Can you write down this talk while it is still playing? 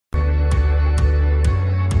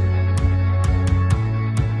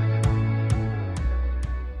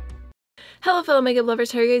Hello fellow makeup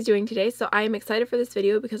lovers, how are you guys doing today? So I am excited for this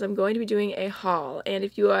video because I'm going to be doing a haul, and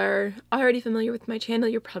if you are already familiar with my channel,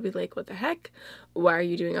 you're probably like, what the heck? Why are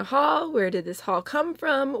you doing a haul? Where did this haul come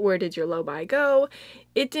from? Where did your low buy go?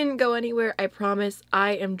 It didn't go anywhere, I promise.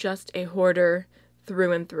 I am just a hoarder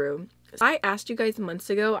through and through. I asked you guys months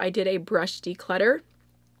ago, I did a brush declutter.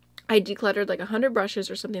 I decluttered like 100 brushes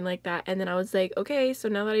or something like that, and then I was like, okay, so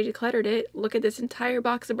now that I decluttered it, look at this entire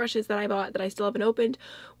box of brushes that I bought that I still haven't opened.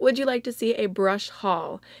 Would you like to see a brush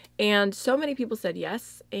haul? And so many people said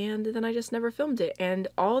yes, and then I just never filmed it, and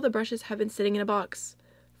all the brushes have been sitting in a box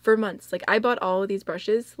for months. Like, I bought all of these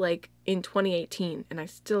brushes like in 2018 and I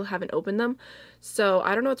still haven't opened them. So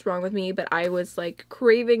I don't know what's wrong with me, but I was like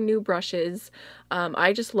craving new brushes.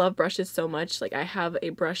 I just love brushes so much. Like, I have a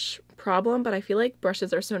brush problem, but I feel like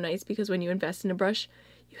brushes are so nice because when you invest in a brush,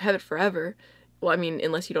 you have it forever. Well, I mean,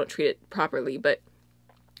 unless you don't treat it properly, but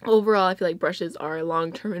overall, I feel like brushes are a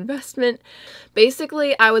long-term investment.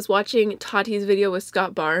 Basically, I was watching Tati's video with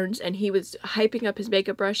Scott Barnes, and he was hyping up his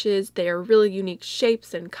makeup brushes. They are really unique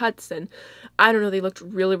shapes and cuts, and I don't know, they looked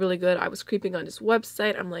really, really good. I was creeping on his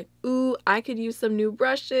website. I'm like, ooh, I could use some new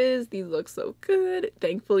brushes. These look so good.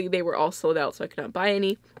 Thankfully, they were all sold out, so I could not buy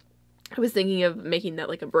any. I was thinking of making that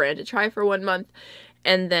like a brand to try for 1 month.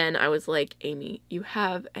 And then I was like, Amy, you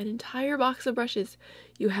have an entire box of brushes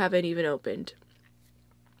you haven't even opened.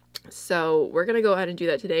 So we're gonna go ahead and do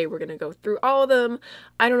that today. We're gonna go through all of them.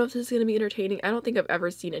 I don't know if this is gonna be entertaining. I don't think I've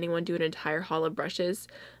ever seen anyone do an entire haul of brushes.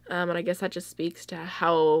 And I guess that just speaks to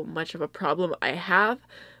how much of a problem I have.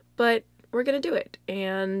 But we're gonna do it.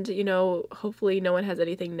 And, you know, hopefully no one has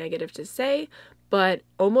anything negative to say. But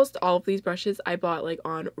almost all of these brushes I bought like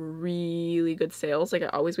on really good sales. Like, I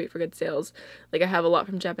always wait for good sales. Like, I have a lot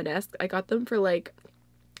from Japonesque. I got them for like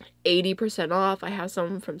 80% off. I have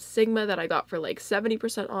some from Sigma that I got for like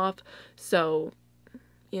 70% off. So,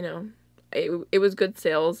 you know, it was good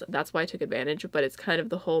sales. That's why I took advantage. But it's kind of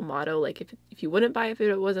the whole motto, like, if you wouldn't buy it if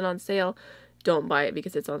it wasn't on sale, don't buy it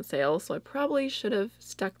because it's on sale. So I probably should have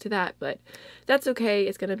stuck to that, but that's okay.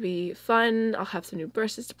 It's gonna be fun. I'll have some new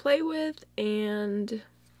brushes to play with, and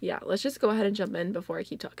yeah, let's just go ahead and jump in before I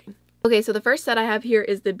keep talking. Okay, so the first set I have here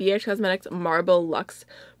is the BH Cosmetics Marble Luxe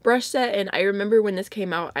brush set, and I remember when this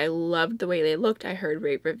came out, I loved the way they looked. I heard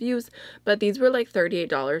rave reviews, but these were like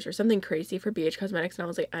 $38 or something crazy for BH Cosmetics, and I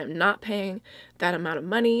was like, I'm not paying that amount of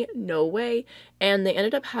money, no way. And they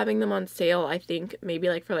ended up having them on sale, I think maybe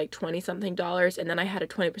like for like 20 something dollars, and then I had a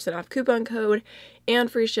 20% off coupon code and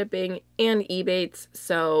free shipping and Ebates,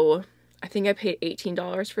 so I think I paid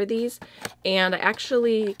 $18 for these, and I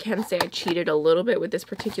actually can say I cheated a little bit with this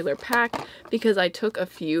particular pack because I took a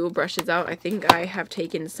few brushes out. I think I have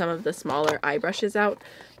taken some of the smaller eye brushes out,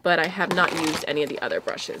 but I have not used any of the other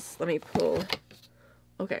brushes. Let me pull.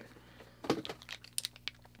 Okay.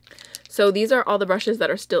 So these are all the brushes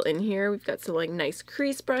that are still in here. We've got some like nice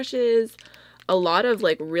crease brushes, a lot of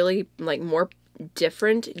like really like more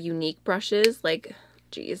different, unique brushes. Like,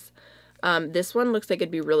 geez. This one looks like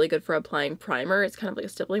it'd be really good for applying primer. It's kind of like a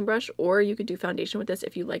stippling brush, or you could do foundation with this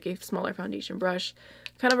if you like a smaller foundation brush.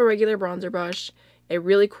 Kind of a regular bronzer brush, a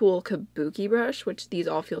really cool kabuki brush, which these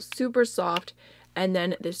all feel super soft, and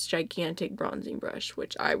then this gigantic bronzing brush,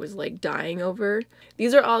 which I was like dying over.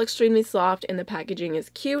 These are all extremely soft and the packaging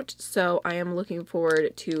is cute, so I am looking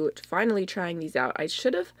forward to finally trying these out. I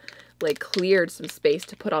should have like cleared some space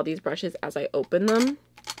to put all these brushes as I open them.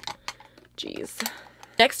 Jeez.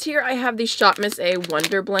 Next here I have the Shop Miss A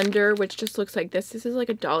Wonder Blender, which just looks like this. This is like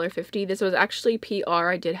 $1.50. This was actually PR.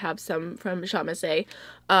 I did have some from Shop Miss A,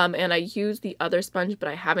 and I used the other sponge, but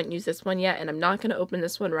I haven't used this one yet, and I'm not going to open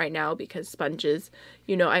this one right now because sponges,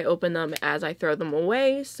 you know, I open them as I throw them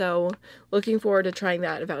away, so looking forward to trying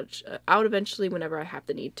that out eventually whenever I have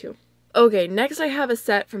the need to. Okay, next I have a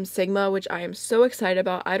set from Sigma, which I am so excited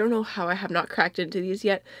about. I don't know how I have not cracked into these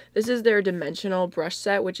yet. This is their dimensional brush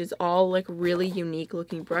set, which is all like really unique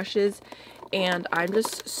looking brushes. And I'm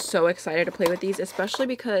just so excited to play with these, especially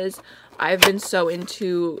because I've been so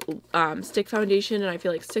into stick foundation, and I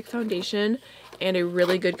feel like stick foundation and a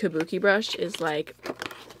really good kabuki brush is like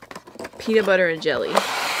peanut butter and jelly.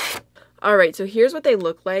 Alright, so here's what they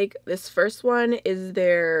look like. This first one is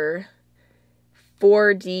their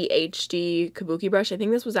 4D HD kabuki brush. I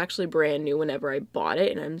think this was actually brand new whenever I bought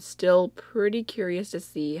it, and I'm still pretty curious to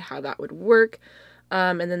see how that would work.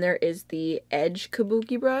 And then there is the Edge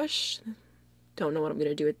kabuki brush. Don't know what I'm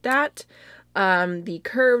going to do with that. The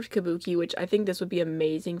curved kabuki, which I think this would be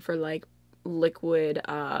amazing for like liquid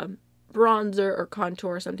bronzer or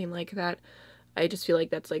contour or something like that. I just feel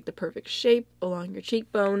like that's like the perfect shape along your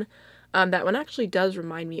cheekbone. That one actually does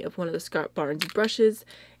remind me of one of the Scott Barnes brushes,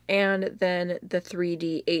 and then the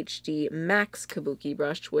 3D HD Max Kabuki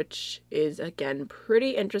brush, which is again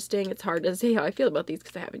pretty interesting. It's hard to say how I feel about these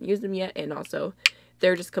because I haven't used them yet, and also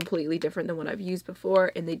they're just completely different than what I've used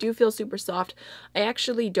before, and they do feel super soft. I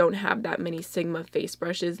actually don't have that many Sigma face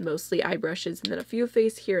brushes, mostly eye brushes and then a few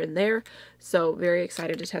face here and there, so very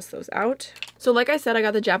excited to test those out. So like I said, I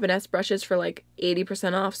got the Japonesque brushes for like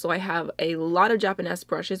 80% off, so I have a lot of Japonesque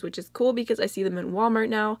brushes, which is cool because I see them in Walmart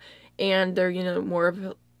now, and they're, you know, more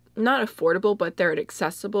of not affordable, but they're an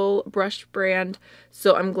accessible brush brand,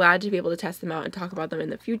 so I'm glad to be able to test them out and talk about them in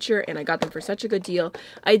the future, and I got them for such a good deal.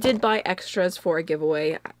 I did buy extras for a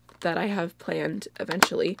giveaway that I have planned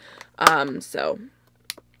eventually, so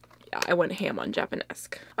yeah, I went ham on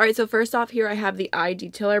Japonesque. Alright, so first off here I have the Eye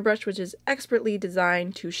Detailer brush, which is expertly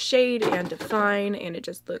designed to shade and define, and it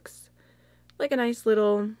just looks like a nice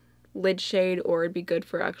little lid shade, or it'd be good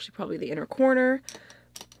for actually probably the inner corner.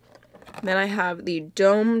 Then I have the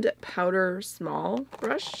Domed Powder Small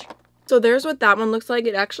brush. So there's what that one looks like.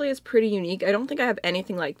 It actually is pretty unique. I don't think I have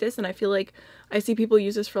anything like this, and I feel like I see people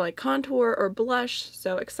use this for like contour or blush,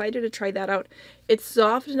 so excited to try that out. It's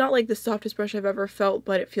soft, not like the softest brush I've ever felt,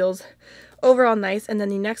 but it feels overall nice. And then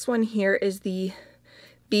the next one here is the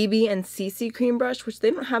BB and CC cream brush, which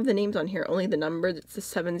they don't have the names on here, only the numbers. It's the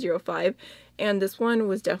 705, and this one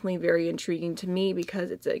was definitely very intriguing to me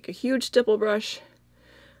because it's like a huge stipple brush.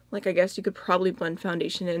 Like, I guess you could probably blend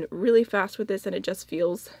foundation in really fast with this, and it just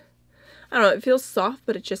feels, I don't know, it feels soft,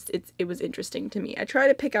 but it was interesting to me. I try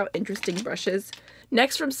to pick out interesting brushes.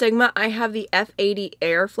 Next from Sigma, I have the F80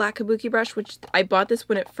 Air flat kabuki brush, which I bought this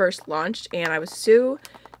when it first launched, and I was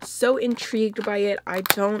so intrigued by it. I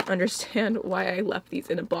don't understand why I left these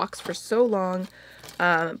in a box for so long,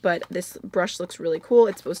 but this brush looks really cool.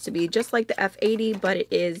 It's supposed to be just like the F80, but it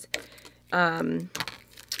is, what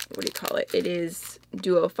do you call it? It is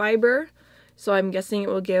duo fiber, so I'm guessing it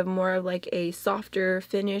will give more of like a softer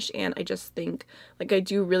finish, and I just think, like, I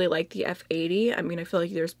do really like the F80. I mean, I feel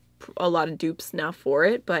like there's a lot of dupes now for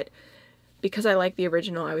it, but because I like the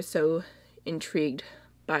original, I was so intrigued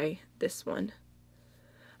by this one.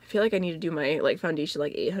 I feel like I need to do my like foundation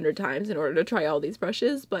like 800 times in order to try all these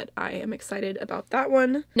brushes, but I am excited about that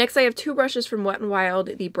one. Next, I have two brushes from Wet n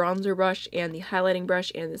Wild, the bronzer brush and the highlighting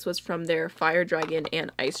brush, and this was from their Fire Dragon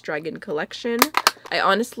and Ice Dragon collection. I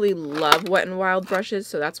honestly love Wet n Wild brushes,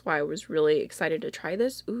 so that's why I was really excited to try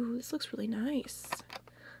this. Ooh, this looks really nice.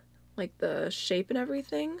 Like the shape and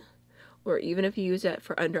everything, or even if you use it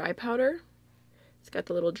for under eye powder. It's got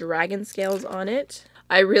the little dragon scales on it.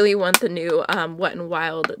 I really want the new Wet n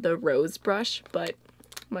Wild, the rose brush, but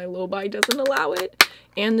my low buy doesn't allow it.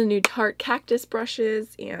 And the new Tarte cactus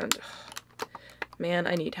brushes, and oh, man,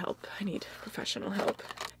 I need help. I need professional help.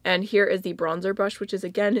 And here is the bronzer brush, which is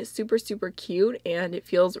again super cute, and it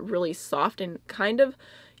feels really soft and kind of,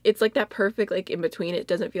 it's like that perfect like in between. It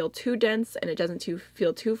doesn't feel too dense and it doesn't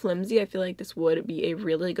feel too flimsy. I feel like this would be a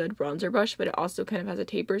really good bronzer brush, but it also kind of has a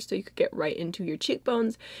taper, so you could get right into your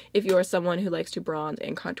cheekbones if you are someone who likes to bronze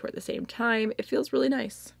and contour at the same time. It feels really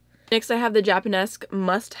nice. Next, I have the Japonesque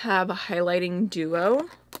Must Have Highlighting Duo.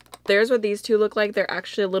 There's what these two look like. They're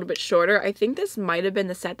actually a little bit shorter. I think this might have been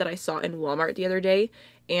the set that I saw in Walmart the other day,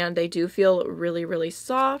 and they do feel really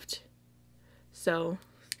soft. So,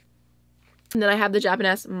 and then I have the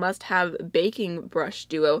Japonesque Must Have Baking Brush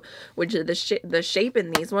Duo, which is the shape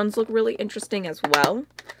in these ones look really interesting as well.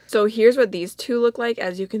 So here's what these two look like.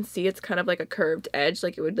 As you can see, it's kind of like a curved edge,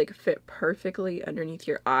 like it would like fit perfectly underneath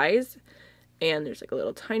your eyes. And there's like a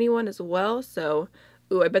little tiny one as well. So,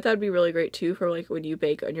 ooh, I bet that would be really great too for like when you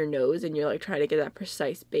bake on your nose and you're like trying to get that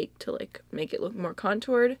precise bake to like make it look more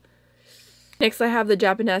contoured. Next, I have the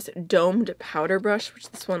Japonesque Domed Powder Brush,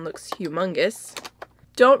 which this one looks humongous.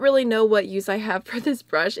 Don't really know what use I have for this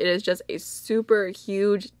brush. It is just a super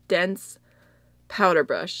huge, dense powder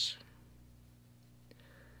brush.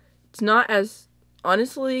 It's not as,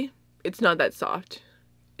 honestly, it's not that soft.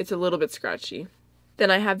 It's a little bit scratchy.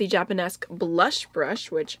 Then I have the Japonesque Blush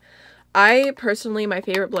Brush, which I personally, my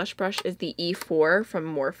favorite blush brush is the E4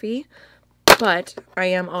 from Morphe, but I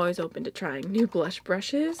am always open to trying new blush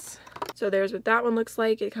brushes. So there's what that one looks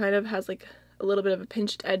like. It kind of has like a little bit of a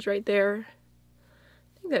pinched edge right there.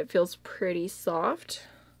 I think that feels pretty soft.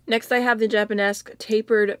 Next, I have the Japonesque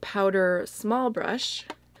Tapered Powder Small Brush.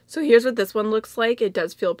 So here's what this one looks like. It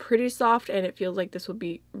does feel pretty soft, and it feels like this would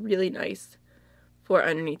be really nice for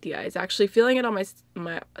underneath the eyes. Actually, feeling it on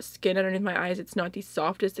my skin underneath my eyes, it's not the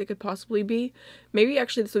softest it could possibly be. Maybe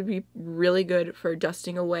actually this would be really good for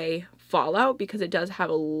dusting away fallout, because it does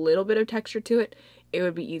have a little bit of texture to it. It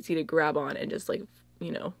would be easy to grab on and just like,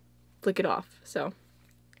 you know, flick it off. So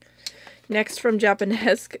Next from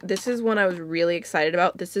Japonesque, this is one I was really excited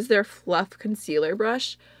about. This is their Fluff concealer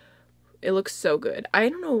brush. It looks so good. I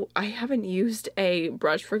don't know, I haven't used a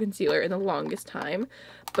brush for concealer in the longest time,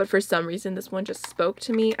 but for some reason this one just spoke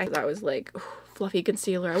to me. I was like, fluffy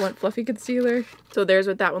concealer, I want fluffy concealer. So there's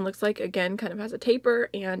what that one looks like. Again, kind of has a taper,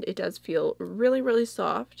 and it does feel really, really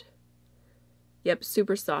soft. Yep,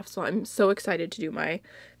 super soft, so I'm so excited to do my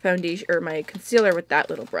foundation or my concealer with that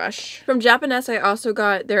little brush. From Japonesque, I also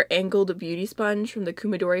got their angled beauty sponge from the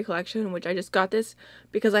Kumadori collection, which I just got this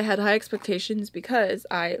because I had high expectations because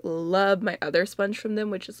I love my other sponge from them,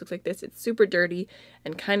 which just looks like this. It's super dirty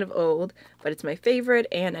and kind of old, but it's my favorite,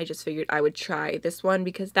 and I just figured I would try this one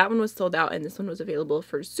because that one was sold out and this one was available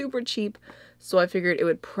for super cheap, so I figured it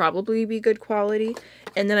would probably be good quality.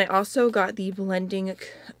 And then I also got the blending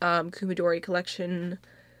Kumadori collection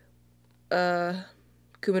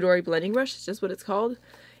Kumadori blending brush, is just what it's called.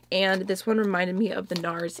 And this one reminded me of the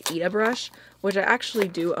NARS Ita brush, which I actually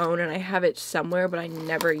do own, and I have it somewhere, but I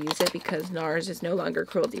never use it because NARS is no longer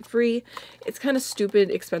cruelty free. It's kind of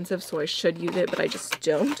stupid expensive, so I should use it, but I just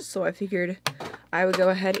don't. So I figured I would go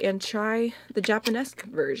ahead and try the Japonesque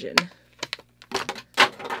version.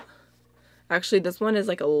 Actually, this one is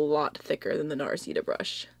like a lot thicker than the NARS Ita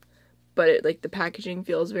brush, but it, like, the packaging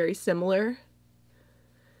feels very similar.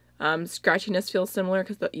 Scratchiness feels similar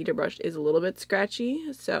because the Ita brush is a little bit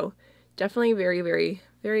scratchy, so definitely very, very,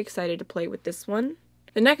 very excited to play with this one.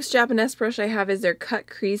 The next Japonesque brush I have is their Cut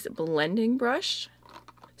Crease blending brush.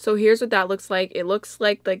 So here's what that looks like. It looks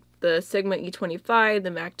like the Sigma E25,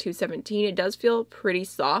 the MAC 217. It does feel pretty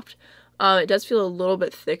soft. It does feel a little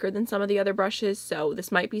bit thicker than some of the other brushes, so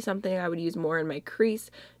this might be something I would use more in my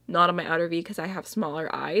crease, not on my outer V because I have smaller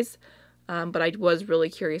eyes. But I was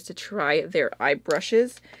really curious to try their eye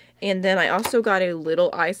brushes. And then I also got a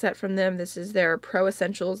little eye set from them. This is their Pro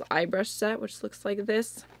Essentials eye brush set, which looks like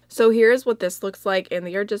this. So here's what this looks like, and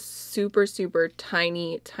they are just super, super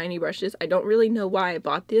tiny, tiny brushes. I don't really know why I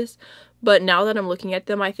bought this, but now that I'm looking at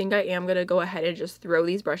them, I think I am going to go ahead and just throw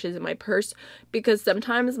these brushes in my purse because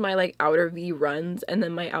sometimes my like outer V runs and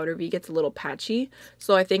then my outer V gets a little patchy.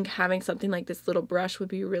 So I think having something like this little brush would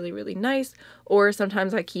be really, really nice. Or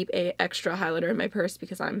sometimes I keep a extra highlighter in my purse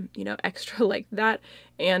because I'm, you know, extra like that.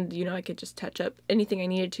 And, you know, I could just touch up anything I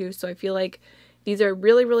needed to. So I feel like these are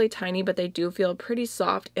really, really tiny, but they do feel pretty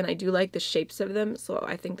soft, and I do like the shapes of them, so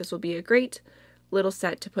I think this will be a great little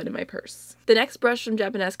set to put in my purse. The next brush from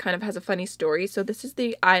Japonesque kind of has a funny story. So this is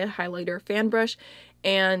the Eye Highlighter Fan brush,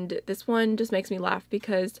 and this one just makes me laugh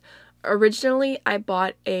because originally I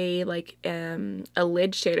bought a lid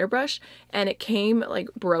shader brush, and it came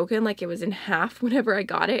like broken, like it was in half whenever I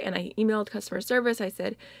got it, and I emailed customer service. I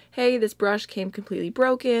said, hey, this brush came completely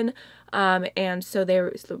broken, and so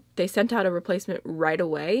they sent out a replacement right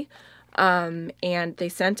away. And they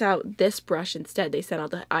sent out this brush instead. They sent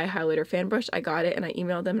out the Eye Highlighter Fan brush. I got it and I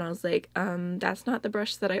emailed them and I was like, that's not the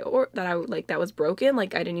brush that that was broken.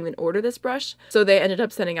 Like, I didn't even order this brush. So they ended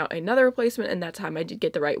up sending out another replacement, and that time I did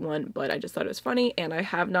get the right one, but I just thought it was funny. And I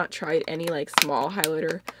have not tried any like small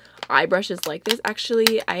highlighter eye brushes like this.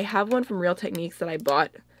 Actually, I have one from Real Techniques that I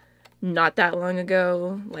bought not that long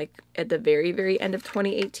ago, like at the very, very end of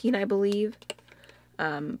 2018, I believe.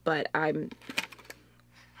 But I'm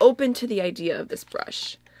open to the idea of this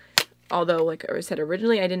brush, although like I said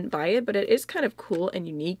originally I didn't buy it, but it is kind of cool and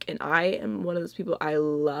unique, and I am one of those people, I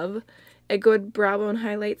love a good brow bone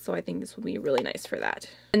highlight, so I think this will be really nice for that.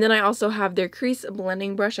 And then I also have their Crease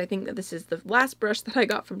blending brush. I think that this is the last brush that I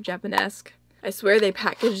got from Japonesque. I swear they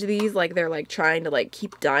package these like they're like trying to like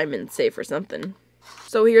keep diamonds safe or something.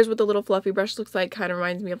 So here's what the little fluffy brush looks like. Kind of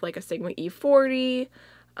reminds me of like a Sigma E40.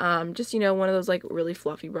 Just, you know, one of those like really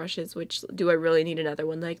fluffy brushes, which do I really need another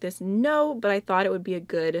one like this? No, but I thought it would be a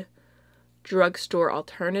good drugstore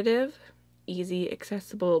alternative, easy,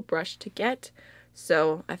 accessible brush to get.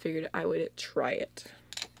 So I figured I would try it.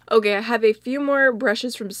 Okay, I have a few more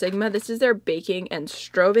brushes from Sigma. This is their baking and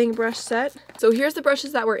strobing brush set. So here's the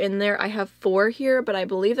brushes that were in there. I have 4 here, but I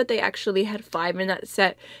believe that they actually had 5 in that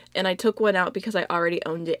set, and I took one out because I already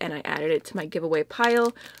owned it and I added it to my giveaway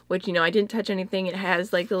pile, which, you know, I didn't touch anything. It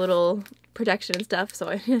has like the little protection and stuff, so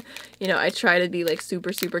I, you know, I try to be like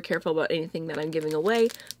super, super careful about anything that I'm giving away,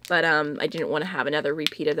 but I didn't want to have another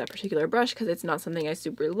repeat of that particular brush because it's not something I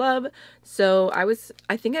super love. So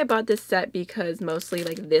I think I bought this set because mostly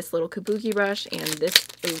like this little kabuki brush and this,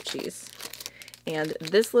 oh geez, and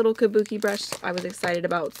this little kabuki brush I was excited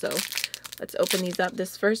about, so let's open these up.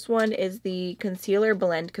 This first one is the Concealer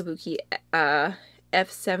Blend Kabuki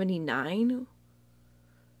F79.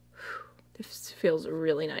 This feels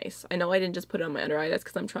really nice. I know I didn't just put it on my under eye. That's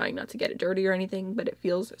because I'm trying not to get it dirty or anything, but it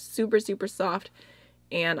feels super, super soft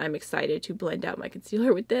and I'm excited to blend out my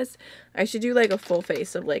concealer with this. I should do like a full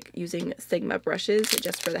face of like using Sigma brushes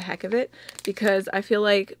just for the heck of it, because I feel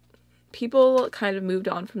like people kind of moved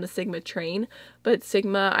on from the Sigma train, but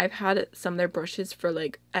Sigma, I've had some of their brushes for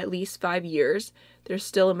like at least 5 years. They're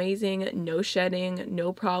still amazing, no shedding,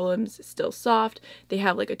 no problems, still soft. They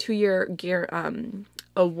have like a 2-year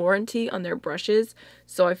a warranty on their brushes,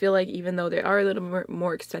 so I feel like even though they are a little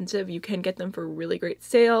more expensive, you can get them for a really great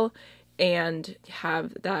sale and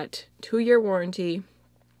have that 2-year warranty.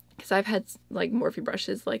 Because I've had like Morphe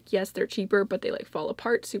brushes, like yes, they're cheaper, but they like fall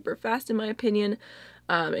apart super fast in my opinion.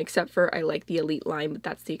 Except for I like the Elite line, but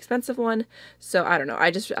that's the expensive one. So I don't know.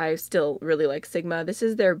 I still really like Sigma. This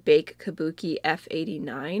is their Bake Kabuki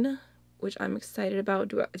F89, which I'm excited about.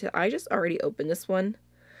 Did I just already open this one?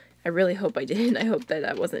 I really hope I didn't. I hope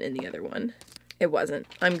that wasn't in the other one. It wasn't.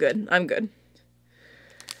 I'm good. I'm good.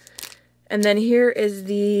 And then here is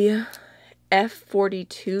the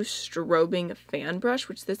F42 Strobing fan brush,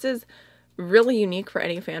 which this is really unique for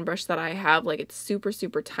any fan brush that I have. Like, it's super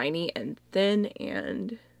tiny and thin,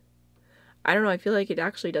 and I don't know, I feel like it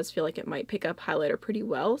actually does feel like it might pick up highlighter pretty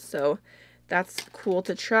well, so that's cool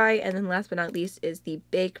to try. And then last but not least is the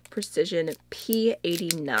Bake Precision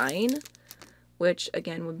P89, which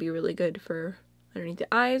again would be really good for underneath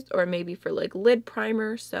the eyes or maybe for like lid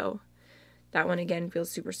primer. So that one again feels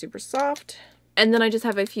super soft. And then I just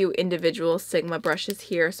have a few individual Sigma brushes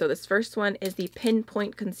here. So this first one is the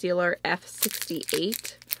Pinpoint Concealer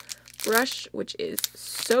F68 brush, which is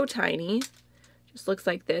so tiny. Just looks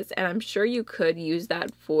like this. And I'm sure you could use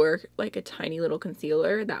that for like a tiny little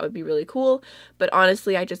concealer. That would be really cool. But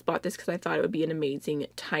honestly, I just bought this because I thought it would be an amazing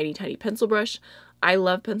tiny pencil brush. I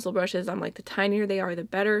love pencil brushes. I'm like, the tinier they are, the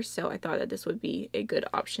better. So I thought that this would be a good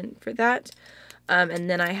option for that. And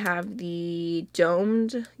then I have the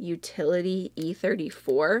Domed Utility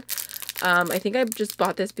E34. I think I just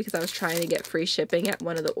bought this because I was trying to get free shipping at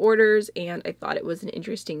one of the orders, and I thought it was an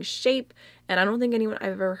interesting shape. And I don't think I've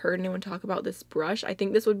ever heard anyone talk about this brush. I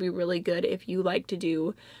think this would be really good if you like to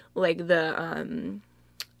do like the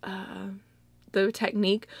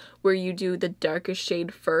technique where you do the darkest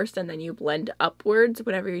shade first and then you blend upwards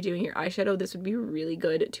whenever you're doing your eyeshadow. This would be really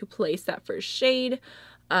good to place that first shade.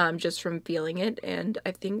 Just from feeling it. And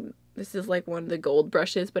I think this is like one of the gold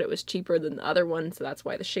brushes, but it was cheaper than the other one, so that's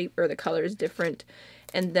why the shape or the color is different.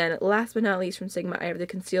 And then last but not least from Sigma, I have the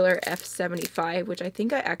concealer F75, which I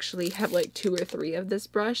think I actually have like 2 or 3 of this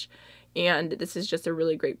brush, and this is just a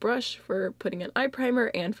really great brush for putting an eye primer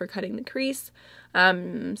and for cutting the crease.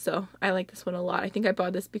 So I like this one a lot. I think I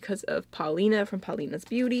bought this because of Paulina from Paulina's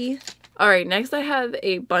Beauty. Alright, next I have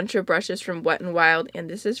a bunch of brushes from Wet n Wild, and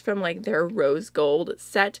this is from like their rose gold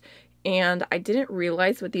set. And I didn't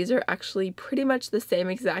realize, but these are actually pretty much the same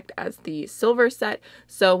exact as the silver set.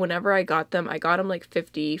 So whenever I got them like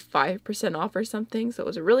 55% off or something. So it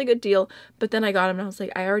was a really good deal. But then I got them and I was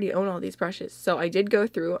like, I already own all these brushes. So I did go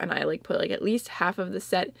through and I like put like at least half of the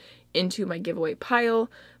set into my giveaway pile.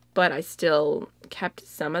 But I still kept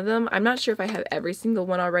some of them. I'm not sure if I have every single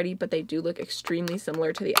one already, but they do look extremely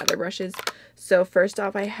similar to the other brushes. So first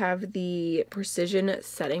off, I have the Precision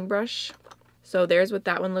Setting Brush. So there's what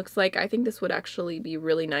that one looks like. I think this would actually be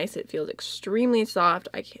really nice. It feels extremely soft.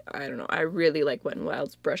 I don't know. I really like Wet n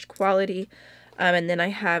Wild's brush quality. And then I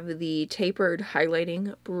have the Tapered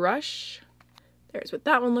Highlighting Brush. There's what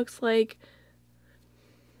that one looks like.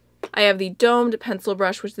 I have the Domed Pencil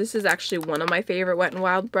Brush, which this is actually one of my favorite Wet n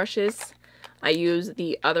Wild brushes. I use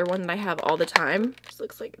the other one that I have all the time. Just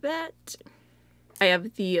looks like that. I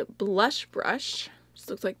have the Blush Brush. Just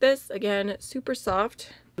looks like this. Again, super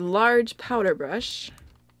soft. Large Powder Brush.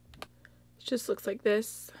 It just looks like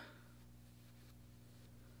this.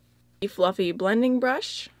 The Fluffy Blending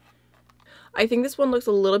Brush. I think this one looks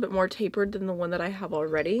a little bit more tapered than the one that I have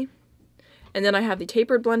already. And then I have the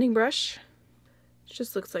Tapered Blending Brush. It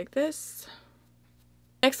just looks like this.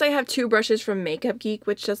 Next I have 2 brushes from Makeup Geek,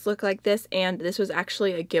 which just look like this, and this was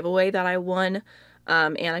actually a giveaway that I won.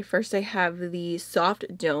 And first I have the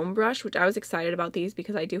Soft Dome brush, which I was excited about these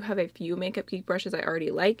because I do have a few Makeup Geek brushes I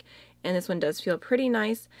already like, and this one does feel pretty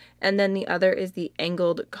nice. And then the other is the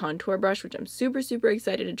Angled Contour brush, which I'm super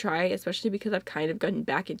excited to try, especially because I've kind of gotten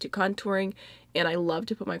back into contouring, and I love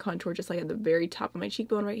to put my contour just like at the very top of my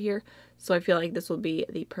cheekbone right here. So I feel like this will be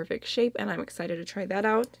the perfect shape, and I'm excited to try that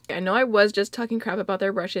out. I know I was just talking crap about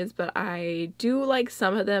their brushes, but I do like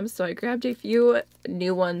some of them, so I grabbed a few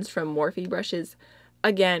new ones from Morphe brushes,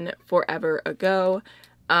 again, forever ago.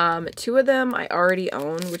 2 of them I already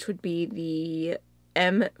own, which would be the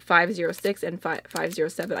M506 and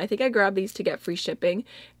 507. I think I grabbed these to get free shipping,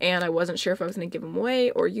 and I wasn't sure if I was going to give them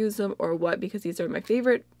away or use them or what, because these are my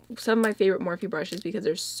favorite, some of my favorite Morphe brushes, because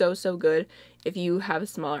they're so good if you have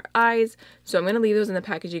smaller eyes. So I'm going to leave those in the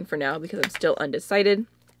packaging for now because I'm still undecided.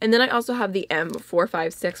 And then I also have the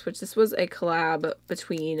M456, which this was a collab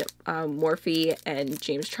between Morphe and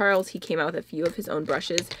James Charles. He came out with a few of his own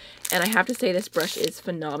brushes, and I have to say this brush is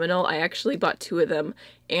phenomenal. I actually bought 2 of them,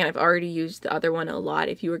 and I've already used the other one a lot.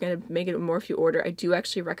 If you were going to make it a Morphe order, I do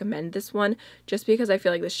actually recommend this one, just because I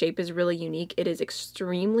feel like the shape is really unique. It is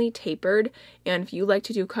extremely tapered, and if you like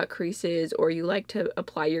to do cut creases or you like to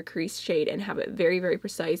apply your crease shade and have it very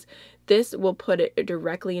precise, this will put it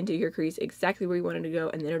directly into your crease exactly where you want it to go,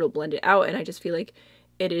 and then it'll blend it out. And I just feel like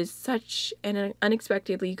it is such an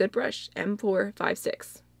unexpectedly good brush.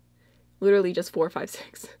 M456. Literally just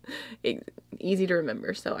 456. Easy to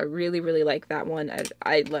remember. So I really like that one.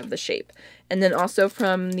 I love the shape. And then also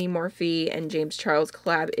from the Morphe and James Charles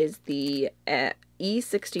collab is the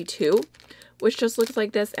E62, which just looks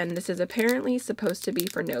like this, and this is apparently supposed to be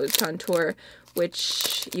for nose contour,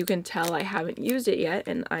 which you can tell I haven't used it yet,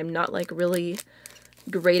 and I'm not like really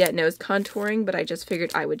great at nose contouring, but I just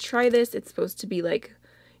figured I would try this. It's supposed to be like,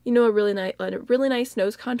 you know, a really nice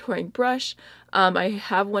nose contouring brush. I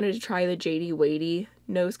have wanted to try the JD Wadey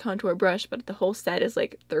nose contour brush, but the whole set is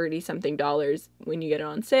like $30-something when you get it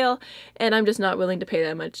on sale, and I'm just not willing to pay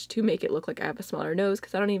that much to make it look like I have a smaller nose,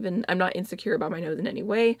 because I'm not insecure about my nose in any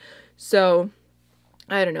way. So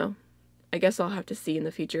I don't know. I guess I'll have to see in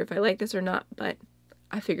the future if I like this or not, but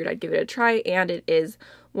I figured I'd give it a try, and it is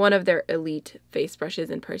one of their elite face brushes,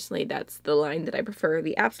 and personally that's the line that I prefer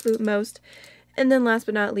the absolute most. And then last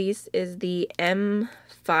but not least is the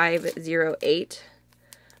M508.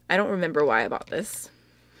 I don't remember why I bought this,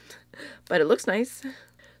 but it looks nice.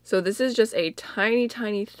 So this is just a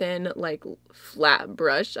tiny thin like flat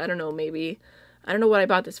brush. I don't know, maybe, I don't know what I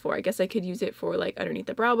bought this for. I guess I could use it for like underneath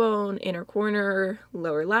the brow bone, inner corner,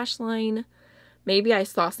 lower lash line. Maybe I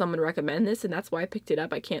saw someone recommend this and that's why I picked it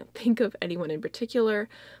up. I can't think of anyone in particular,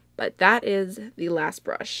 but that is the last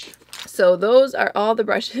brush. So those are all the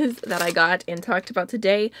brushes that I got and talked about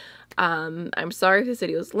today. I'm sorry if this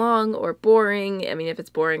video is long or boring. I mean, if it's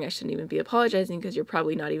boring, I shouldn't even be apologizing, because you're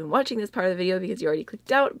probably not even watching this part of the video because you already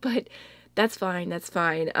clicked out, but that's fine, that's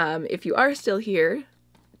fine. If you are still here,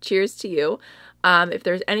 cheers to you. If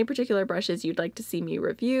there's any particular brushes you'd like to see me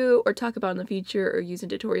review or talk about in the future or use in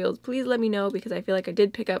tutorials, please let me know, because I feel like I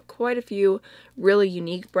did pick up quite a few really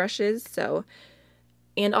unique brushes. So,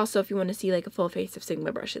 and also if you want to see like a full face of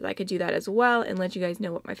Sigma brushes, I could do that as well and let you guys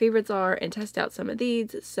know what my favorites are and test out some of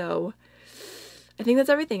these. So I think that's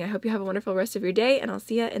everything. I hope you have a wonderful rest of your day, and I'll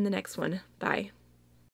see you in the next one. Bye.